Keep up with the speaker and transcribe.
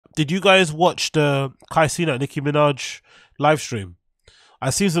did you guys watch the Kai Cenat Nicki Minaj live stream? I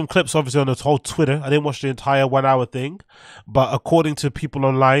seen some clips obviously on the whole Twitter. I didn't watch the entire 1 hour thing, but according to people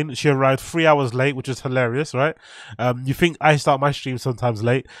online, she arrived 3 hours late, which is hilarious, right? You think I start my stream sometimes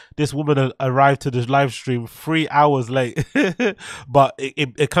late? This woman arrived to the live stream 3 hours late, but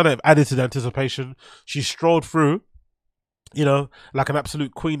it kind of added to the anticipation. She strolled through, you know, like an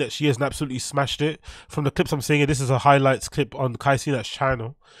absolute queen that she is, and absolutely smashed it. From the clips I'm seeing, this is a highlights clip on Kai Cenat's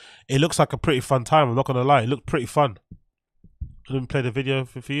channel. It looks like a pretty fun time. I'm not gonna lie, it looked pretty fun. Let me play the video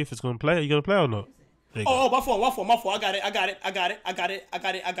for you if it's gonna play. Are you gonna play or not? Oh, my fault. I got it.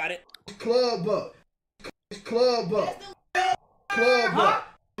 Club up. Club up. Club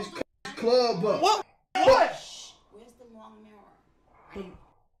up. Club up. What? Where's the long mirror?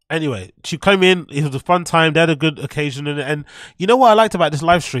 Anyway, she came in. It was a fun time. They had a good occasion in it. And you know what I liked about this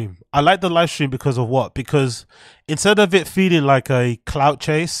live stream? I liked the live stream because of what? Because instead of it feeling like a clout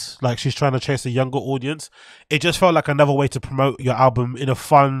chase, like she's trying to chase a younger audience, it just felt like another way to promote your album in a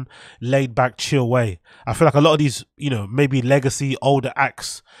fun, laid back, chill way. I feel like a lot of these, you know, maybe legacy older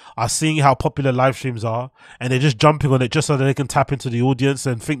acts are seeing how popular live streams are, and they're just jumping on it just so that they can tap into the audience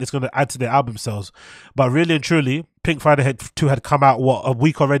and think it's going to add to their album sales. But really and truly, Pink Friday 2 had come out, what, a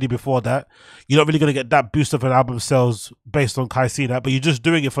week already before that. You're not really going to get that boost of an album sales based on Kai Cenat, but you're just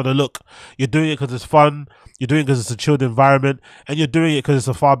doing it for the look. You're doing it because it's fun. You're doing it because it's a chilled environment, and you're doing it because it's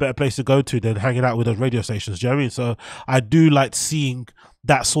a far better place to go to than hanging out with those radio stations. Do you know what I mean? So I do like seeing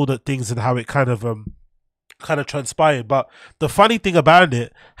that sort of things and how it kind of transpired. But the funny thing about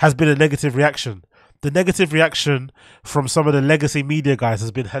it has been a negative reaction. The negative reaction from some of the legacy media guys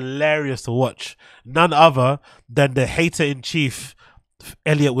has been hilarious to watch. None other than the hater-in-chief,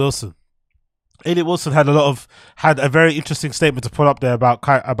 Elliot Wilson. Elliot Wilson had a very interesting statement to put up there about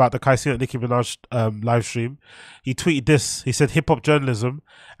the Kai Cenat Nicki Minaj live stream. He tweeted this. He said hip hop journalism,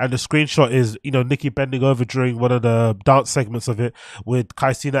 and the screenshot is, you know, Nicki bending over during one of the dance segments of it with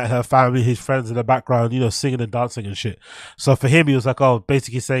Kai Cenat and her family, his friends in the background, you know, singing and dancing and shit. So for him, he was like, oh,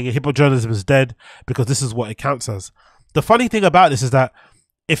 basically saying hip hop journalism is dead because this is what it counts as. The funny thing about this is that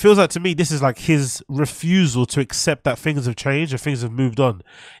it feels like to me this is like his refusal to accept that things have changed and things have moved on.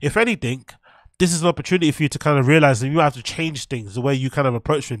 If anything, this is an opportunity for you to kind of realize that you have to change things, the way you kind of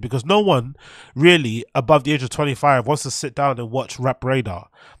approach things, because no one really above the age of 25 wants to sit down and watch Rap Radar.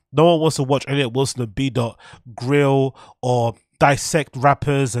 No one wants to watch Elliot Wilson and B. Dot grill or dissect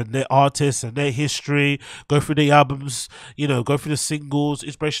rappers and their artists and their history, go through the albums, you know, go through the singles,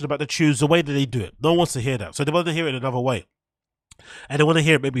 inspiration about the tunes, the way that they do it. No one wants to hear that. So they want to hear it another way. And they want to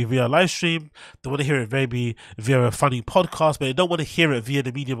hear it maybe via live stream. They want to hear it maybe via a funny podcast, but they don't want to hear it via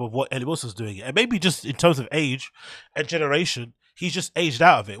the medium of what Elliot Wilson's doing. And maybe just in terms of age and generation, he's just aged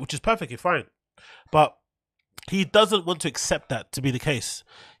out of it, which is perfectly fine. But he doesn't want to accept that to be the case.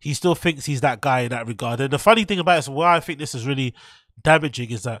 He still thinks he's that guy in that regard. And the funny thing about it is why I think this is really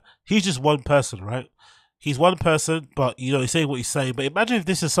damaging is that he's just one person, right? He's one person, but, you know, he's saying what he's saying. But imagine if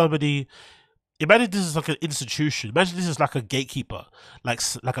this is somebody... Imagine this is like an institution. Imagine this is like a gatekeeper,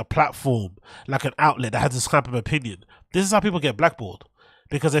 like a platform, like an outlet that has this type of opinion. This is how people get blackballed,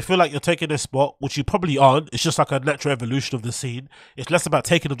 because they feel like you're taking their spot, which you probably aren't. It's just like a natural evolution of the scene. It's less about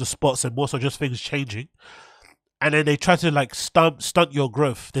taking up the spots and more so just things changing. And then they try to like stunt your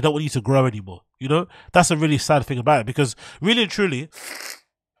growth. They don't want you to grow anymore. You know, that's a really sad thing about it, because really and truly,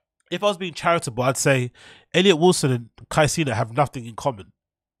 if I was being charitable, I'd say Elliot Wilson and Kai Cenat have nothing in common.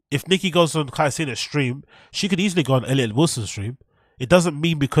 If Nicki goes on Kai Cenat's stream, she could easily go on Elliot Wilson's stream. It doesn't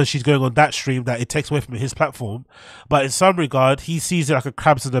mean because she's going on that stream that it takes away from his platform. But in some regard, he sees it like a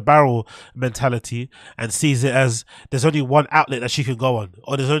crabs in the barrel mentality and sees it as there's only one outlet that she can go on,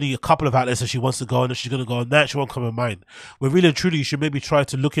 or there's only a couple of outlets that she wants to go on, and she's going to go on that. She won't come on mine. Where really and truly, you should maybe try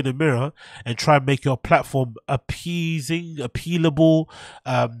to look in the mirror and try and make your platform appeasing, appealable,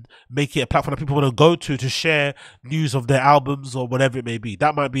 make it a platform that people want to go to share news of their albums or whatever it may be.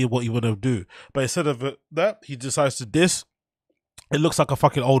 That might be what you want to do. But instead of that, he decides to diss. It looks like a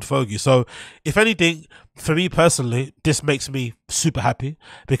fucking old fogey. So, if anything, for me personally, this makes me super happy,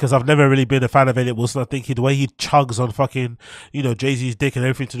 because I've never really been a fan of Elliot Wilson. I think the way he chugs on fucking, you know, Jay-Z's dick and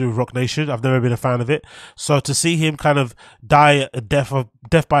everything to do with Rock Nation, I've never been a fan of it. So to see him kind of die a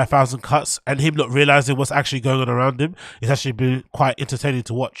death by 1,000 cuts, and him not realizing what's actually going on around him, it's actually been quite entertaining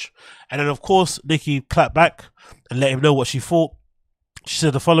to watch. And then, of course, Nicki clapped back and let him know what she thought. She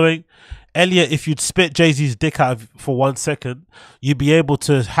said the following: Elliot, if you'd spit Jay-Z's dick out for 1 second, you'd be able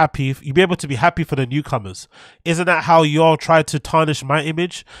to be happy for the newcomers. Isn't that how y'all tried to tarnish my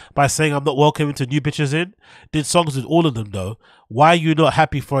image by saying I'm not welcoming to new bitches in? Did songs with all of them though. Why are you not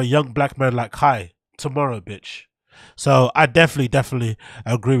happy for a young black man like Kai? Tomorrow, bitch. So I definitely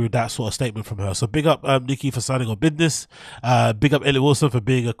agree with that sort of statement from her. So big up Nicki for signing on business. Big up Ellie Wilson for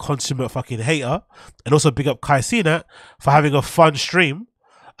being a consummate fucking hater, and also big up Kai Cenat for having a fun stream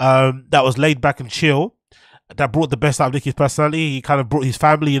that was laid back and chill. That brought the best out of Nicki's personality. He kind of brought his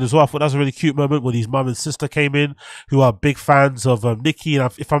family in as well. I thought that was a really cute moment when his mum and sister came in, who are big fans of Nicki. And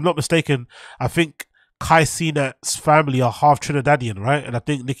if I'm not mistaken, I think Kai Cenat's family are half Trinidadian, right? And I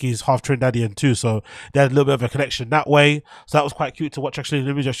think Nicki's half Trinidadian too. So they had a little bit of a connection that way. So that was quite cute to watch. Actually,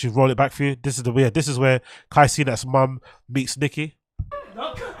 let me just roll it back for you. This is where Kai Cenat's mum meets Nicki.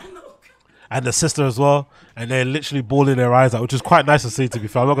 And the sister as well. And they're literally bawling their eyes out, which is quite nice to see, to be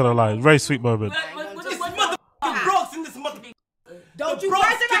fair. I'm not going to lie. Very sweet moment. Don't you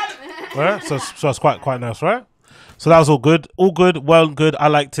curse about Right? So it's quite nice, right? So that was all good, well and good. I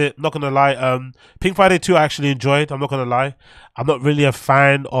liked it. Not gonna lie. Pink Friday 2 I actually enjoyed. I'm not gonna lie. I'm not really a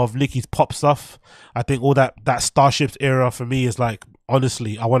fan of Nicki's pop stuff. I think all that Starships era for me is like,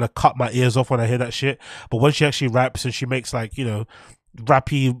 honestly, I want to cut my ears off when I hear that shit. But when she actually raps and she makes like, you know,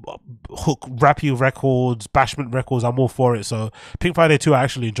 rappy records, bashment records, I'm all for it. So Pink Friday 2 I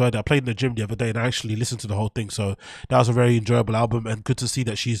actually enjoyed it. I played in the gym the other day and I actually listened to the whole thing, so that was a very enjoyable album, and good to see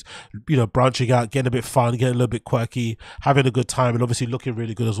that she's, you know, branching out, getting a bit fun, getting a little bit quirky, having a good time, and obviously looking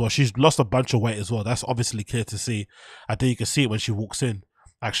really good as well. She's lost a bunch of weight as well. That's obviously clear to see. I think you can see it when she walks in.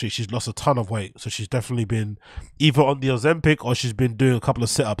 Actually, she's lost a ton of weight, so she's definitely been either on the Ozempic or she's been doing a couple of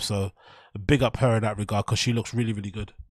sit-ups. So big up her in that regard, because she looks really good.